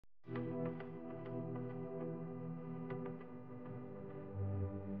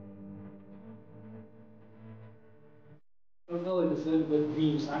filled with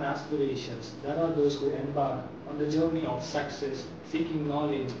dreams and aspirations. There are those who embark on the journey of success, seeking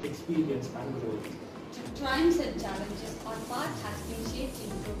knowledge, experience, and growth. Through triumphs and challenges, our path has been shaped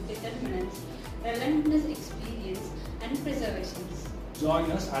into determinants, relentless experience, and preservations.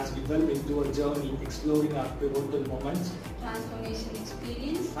 Join us as we delve into a journey exploring our pivotal moments, Transformation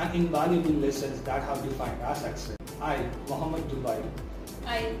experience. and invaluable lessons that have defined our success. I, Mohammed Dubail.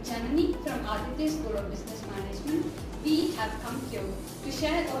 I, Janani from Adithya School of Business Management. We have come here to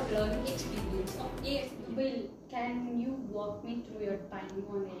share our learning experience of ASBM. Dubail, can you walk me through your time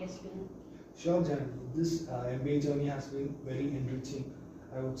on ASBM? Sure, Jan. This MBA journey has been very enriching,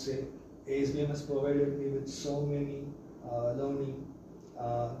 I would say. ASBM has provided me with so many learning.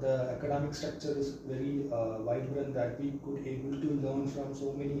 The academic structure is very vibrant that we could able to learn from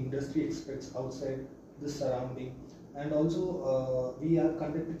so many industry experts outside this surrounding. And also, we have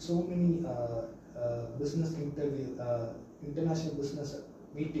conducted so many business interview, international business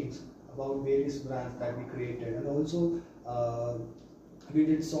meetings about various brands that we created, and also we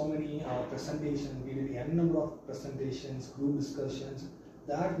did so many presentations. We did n number of presentations, group discussions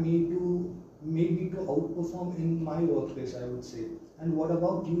that made me to outperform in my workplace, I would say. And what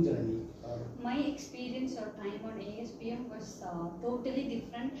about you, Janani? My experience or time on ASBM was totally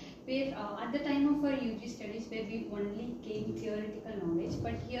different. Where at the time of our UG studies, where we only gained theoretical knowledge,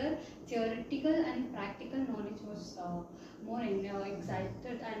 but here theoretical and practical knowledge was more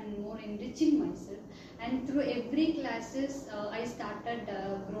excited and more enriching myself. And through every classes, I started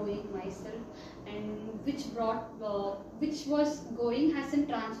growing myself, and which was going as a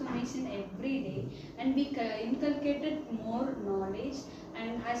transformation every day, and we inculcated more knowledge.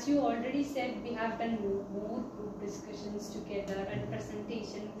 And as you already said, we have done more group discussions together and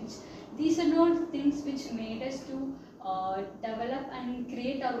presentation, which these are all things which made us to develop and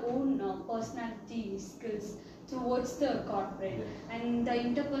create our own personality skills towards the corporate. And the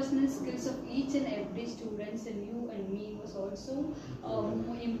interpersonal skills of each and every students, and you and me, was also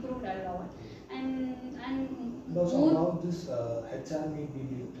improved a lot. And Also more about this HR meet we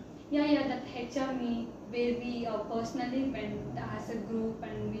did. Yeah, that HR meet where we personally went as a group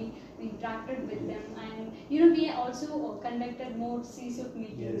and we interacted with them, and we also conducted more CSOP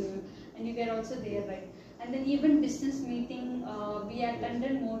meeting, Yes. and you were also there, right? And then even business meeting, we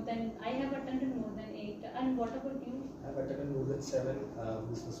attended I have attended more than 8. And what about you? I've attended more than 7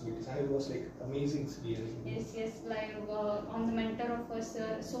 business meetings, and it was like amazing experience. Yes, like on the mentor of us,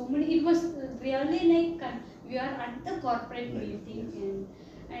 so many. It was really like we are at the corporate Right, meeting,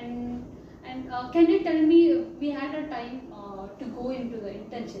 yes. and can you tell me, we had a time to go into the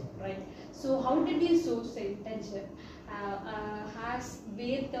internship, right? So how did you source the internship? Has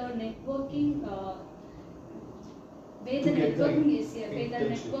where the networking where the To get the networking is here, where the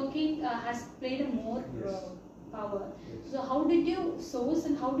internship. networking has played a more Yes. power. Yes. So how did you source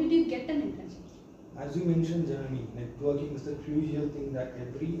and how did you get an internship? As you mentioned, Janani, networking is the crucial thing that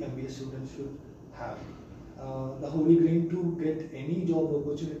every MBA student should have. The holy grail to get any job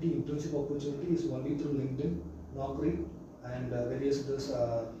opportunity, internship opportunity, is only through LinkedIn, Naukri, and various this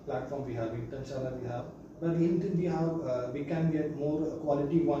platform we have, Internshala we have. But LinkedIn we can get more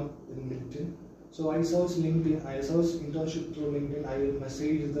quality one in LinkedIn. So I search LinkedIn, I search internship through LinkedIn, I will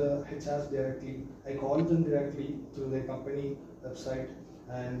message the HRs directly, I call them directly through their company website,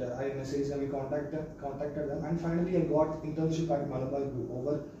 and I message them, contacted them, and finally I got internship at Malabar Group.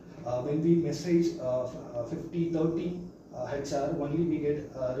 Over when we message 30 HR, only we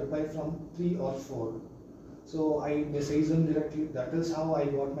get a reply from 3 or 4. So I message them directly. That is how I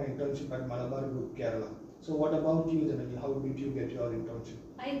got my internship at Malabar Group, Kerala. So what about you, Janani? How did you get your internship?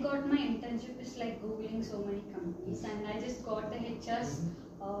 I got my internship is like googling so many companies, and I just got the HR's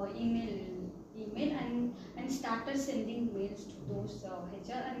email and started sending mails to those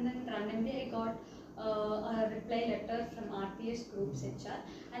HR, and then randomly I got a reply letter from RPS Group's HR,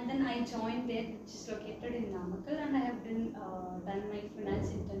 and then I joined there, which is located in Namakkal, and I have done my finance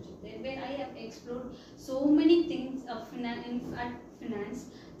internship there, where I have explored so many things of finance.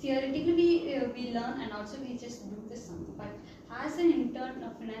 Theoretically, we learn, and also we just do the sum. But as an intern,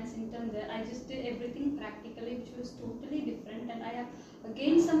 a finance intern there, I just did everything practically, which was totally different, and I have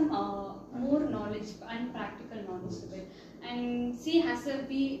gained some more knowledge and practical knowledge of it. And see, as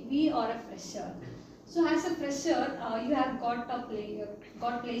we are a fresher. So as a fresher, you have got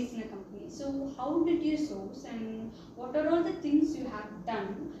placed in a company. So how did you source, and what are all the things you have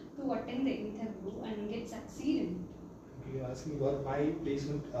done to attend the interview and get succeeded? You asked me about my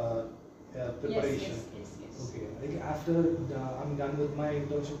placement preparation. Yes. Okay, like after I'm done with my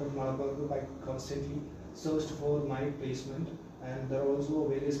internship at Malabar Group, I constantly searched for my placement, and there are also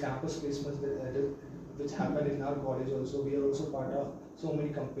various campus placements which happened in our college also. We are also part of so many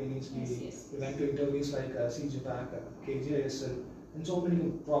companies. We went to interviews like CGPAC, KJSL, and so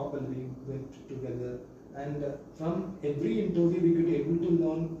many properly we went together. And from every interview, we could able to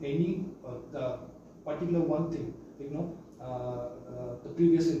learn any the particular one thing. The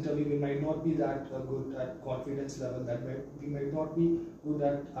previous interview we might not be that good at confidence level. We might not be good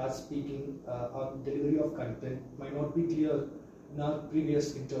at our speaking, our delivery of content might not be clear in our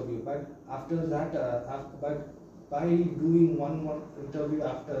previous interview. But after that, but by doing one interview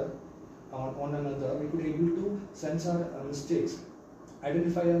after on another, we could able to sense our mistakes,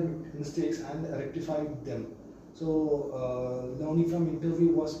 identify our mistakes, and rectify them. So learning from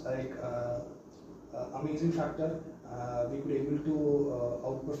interview was like amazing factor. We could able to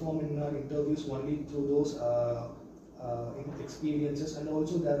outperform in our interviews only through those experiences, and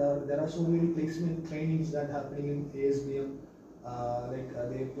also there are so many placement trainings that happening in ASBM.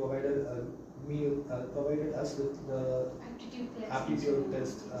 They provided us with the aptitude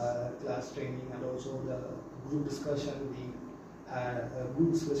test class training, and also the group discussion. We had a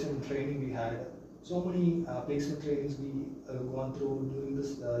group discussion training. We had so many placement trainings we gone through during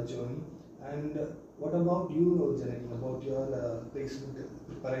this journey. And what about you, Janani, about your placement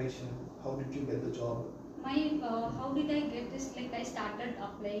preparation? How did you get the job? How did I get this? Like, I started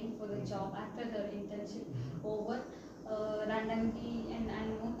applying for the job after the internship over randomly and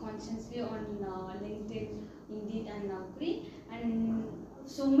more consciously on LinkedIn, Indeed, and Naukri. And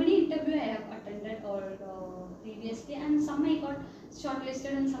so many interviews I have attended or previously, and some I got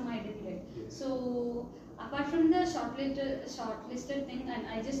shortlisted and some I didn't get. Yes. So apart from the shortlisted thing, and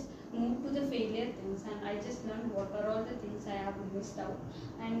I just moved to the failure things, and I just learned what are all the things I have missed out.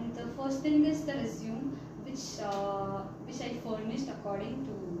 And the first thing is the resume, which I furnished according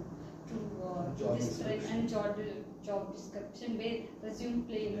to this trend and job description, where resume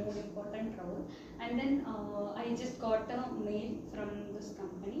play a more important role. And then I just got a mail from this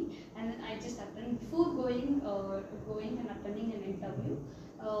company, and then I just attend before going and attending an interview.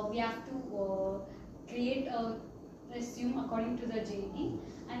 We have to create a resume according to the JD,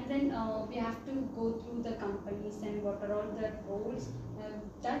 and then we have to go through the companies and what are all the roles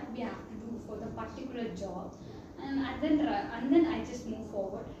that we have to do for the particular job, and then I just move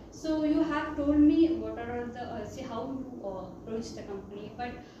forward. So you have told me what are all the how you approach the company,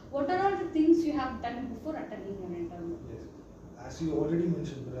 but what are all the things you have done before attending an interview? Yes. As you already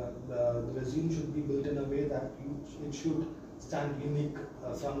mentioned, the resume should be built in a way that it should stand unique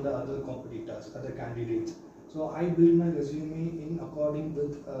from the other competitors, other candidates. So I built my resume in according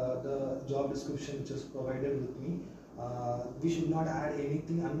with the job description which is provided with me. We should not add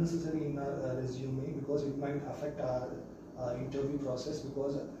anything unnecessary in our resume, because it might affect our interview process.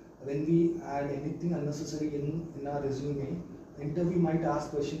 Because when we add anything unnecessary in our resume, interview might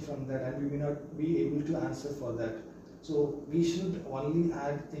ask question from that, and we may not be able to answer for that. So we should only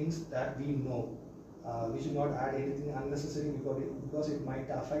add things that we know. We should not add anything unnecessary, because it might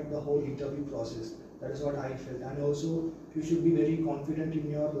affect the whole interview process. That is what I felt. And also, you should be very confident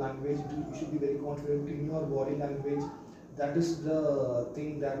in your language. You should be very confident in your body language. That is the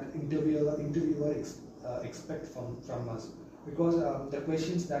thing that interviewer expect from us. Because the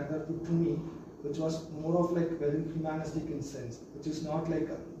questions that were put to me, which was more of like very humanistic in sense, which is not like,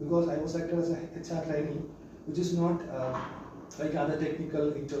 because I was acted as a HR trainee, which is not like other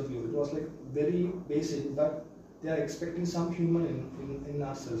technical interview. It was like very basic, but they are expecting some human in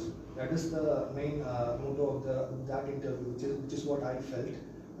ourselves. That is the main motto of that interview, which is what I felt.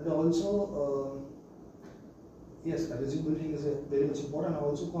 And also, yes, resume building is very much important, and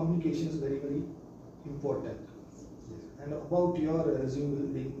also communication is very, very important. Yes. And about your resume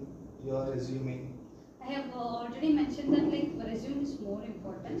building, your resume. I have already mentioned that like resume is more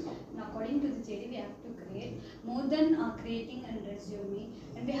important, and according to the JD we have to create more than creating a resume,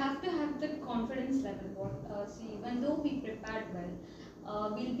 and we have to have the confidence level. Even though we prepared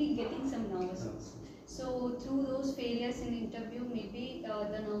well, we'll be getting some nervousness. So through those failures in interview, maybe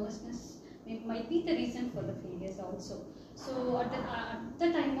the nervousness might be the reason for the failures also. So at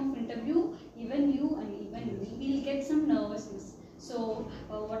the time of interview, even you and even me will get some nervousness. So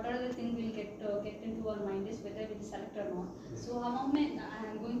what are the things we'll get into our mind is whether we'll select or not. So how am I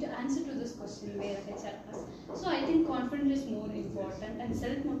am going to answer to this question where HR asks. So I think confidence is more important, and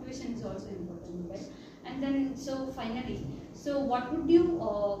self motivation is also important, right? And then so finally, so what have you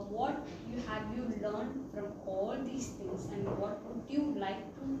learned from all these things, and what would you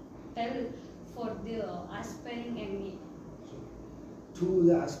like to tell for the aspiring MBA? To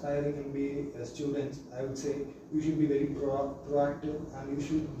the aspiring MBA students, I would say you should be very proactive, and you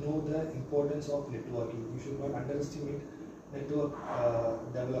should know the importance of networking. You should not underestimate network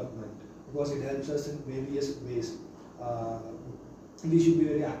development. because it helps us in various ways. We should be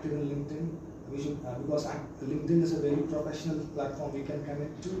very active in LinkedIn. We should because LinkedIn is a very professional platform. We can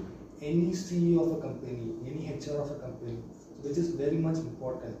connect to any CEO of a company, any HR of a company, which is very much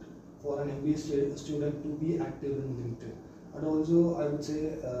important for an MBA student to be active in LinkedIn. And also, I would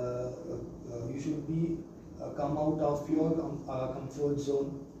say you should be come out of your comfort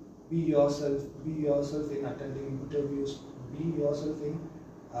zone. Be yourself. Be yourself in attending interviews. Be yourself in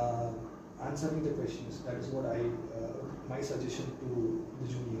answering the questions. That is what my suggestion to the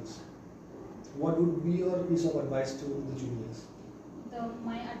juniors. What would be your piece of advice to the juniors?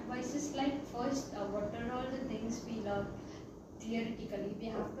 My advice is like, first, what are all the things we learn theoretically? We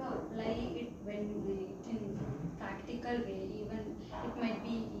have to apply it in practical way. Even it might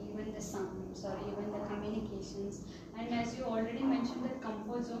be even the sums or even the communications. And as you already mentioned, that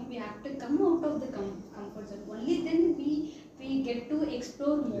comfort zone, we have to come out of the comfort zone. Only then we get to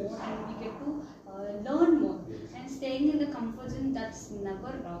explore more, Yes. and we get to learn more. Yes. And staying in the comfort zone, that's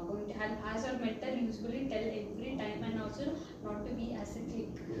never going to help. As our mentor usually tell every time, and also not to be ascetic.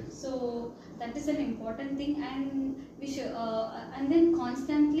 Yes. So that is an important thing, and we should and then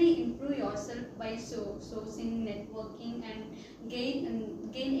constantly improve yourself by sourcing, networking, and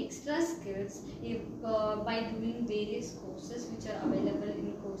gain extra skills by doing various courses which are available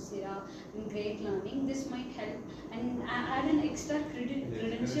in Coursera and Great Learning. This might help and add an extra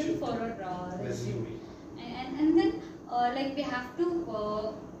credential for our resume. And then like we have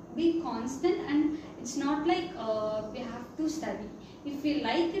to be constant, and it's not like we have to study. If we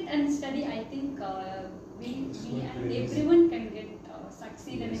like it and study, I think we and everyone can get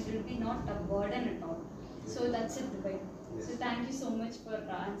succeed, and it will be not a burden at all. So that's it, Dubai. Yes. So thank you so much for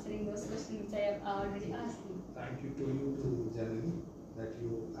answering those questions which I have already asked you. Thank you to Janani, that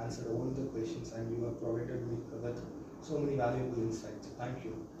you answered all the questions and you have provided me with so many valuable insights. Thank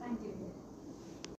you. Thank you.